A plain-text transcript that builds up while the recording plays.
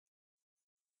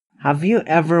Have you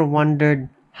ever wondered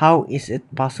how is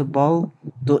it possible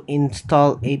to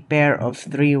install a pair of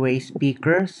three-way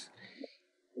speakers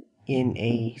in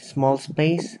a small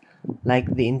space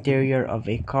like the interior of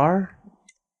a car?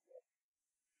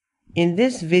 In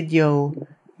this video,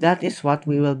 that is what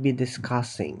we will be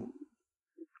discussing.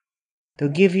 To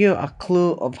give you a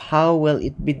clue of how will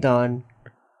it be done,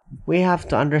 we have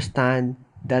to understand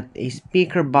that a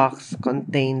speaker box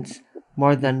contains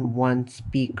more than one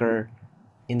speaker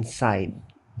inside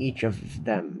each of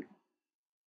them.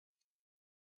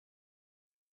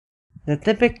 The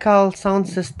typical sound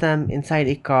system inside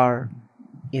a car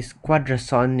is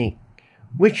quadraphonic,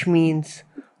 which means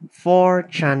 4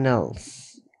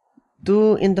 channels,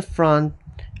 2 in the front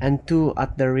and 2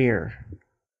 at the rear.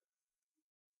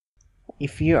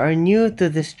 If you are new to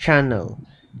this channel,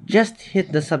 just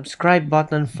hit the subscribe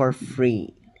button for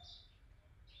free.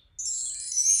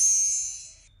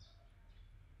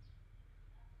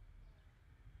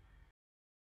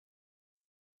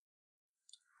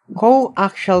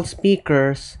 Coaxial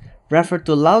speakers refer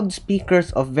to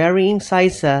loudspeakers of varying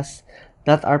sizes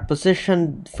that are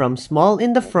positioned from small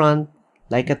in the front,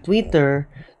 like a tweeter,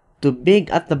 to big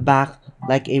at the back,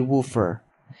 like a woofer.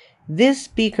 This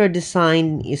speaker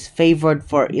design is favored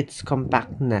for its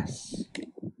compactness.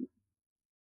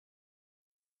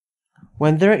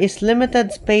 When there is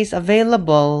limited space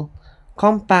available,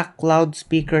 compact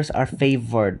loudspeakers are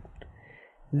favored.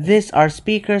 These are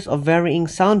speakers of varying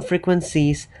sound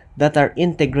frequencies that are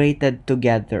integrated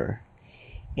together.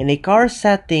 In a car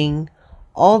setting,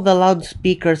 all the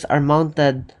loudspeakers are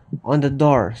mounted on the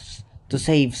doors to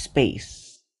save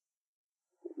space.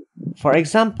 For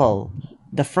example,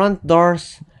 the front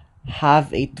doors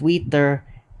have a tweeter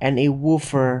and a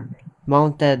woofer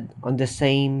mounted on the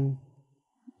same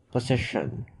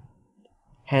position,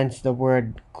 hence the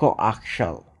word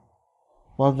coaxial,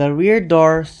 while the rear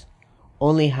doors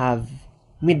only have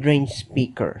mid-range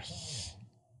speakers.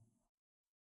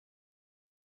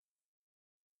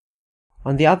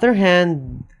 On the other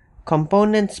hand,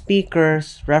 component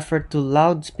speakers refer to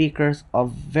loudspeakers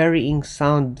of varying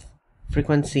sound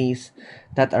frequencies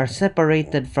that are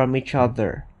separated from each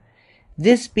other.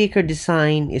 This speaker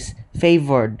design is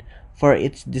favored for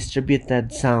its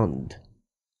distributed sound.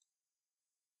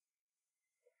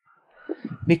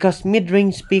 Because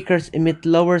mid-range speakers emit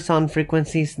lower sound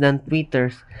frequencies than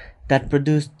tweeters that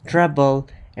produce treble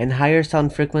and higher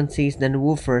sound frequencies than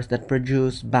woofers that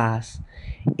produce bass,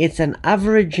 it's an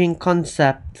averaging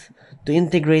concept to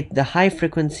integrate the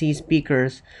high-frequency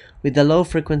speakers with the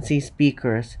low-frequency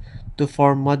speakers to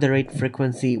form moderate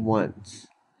frequency ones.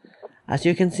 As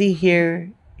you can see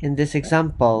here in this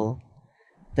example,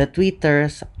 the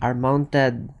tweeters are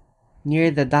mounted near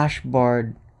the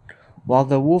dashboard while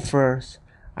the woofers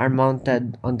are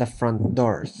mounted on the front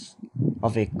doors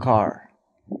of a car.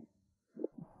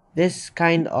 This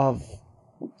kind of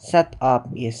setup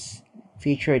is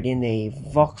featured in a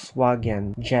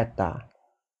Volkswagen Jetta.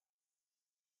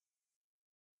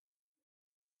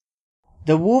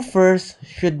 The woofers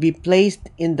should be placed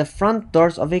in the front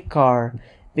doors of a car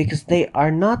because they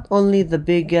are not only the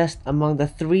biggest among the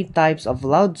 3 types of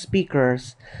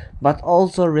loudspeakers but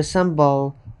also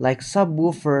resemble like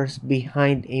subwoofers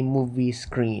behind a movie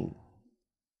screen.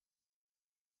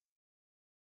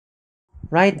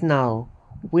 Right now,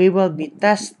 we will be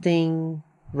testing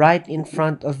right in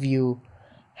front of you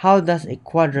how does a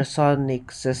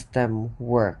quadraphonic system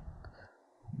work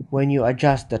when you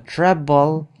adjust the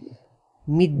treble,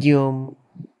 medium,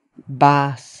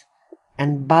 bass,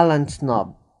 and balance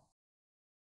knob.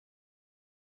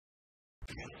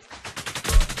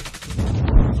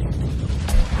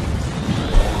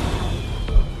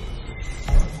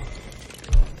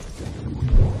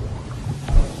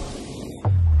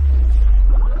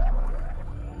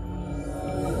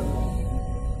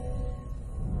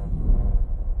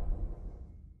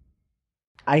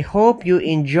 I hope you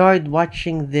enjoyed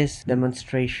watching this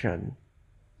demonstration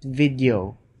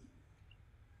video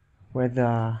where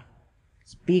the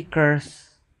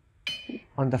speakers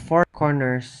on the 4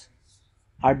 corners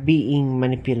are being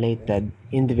manipulated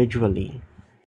individually.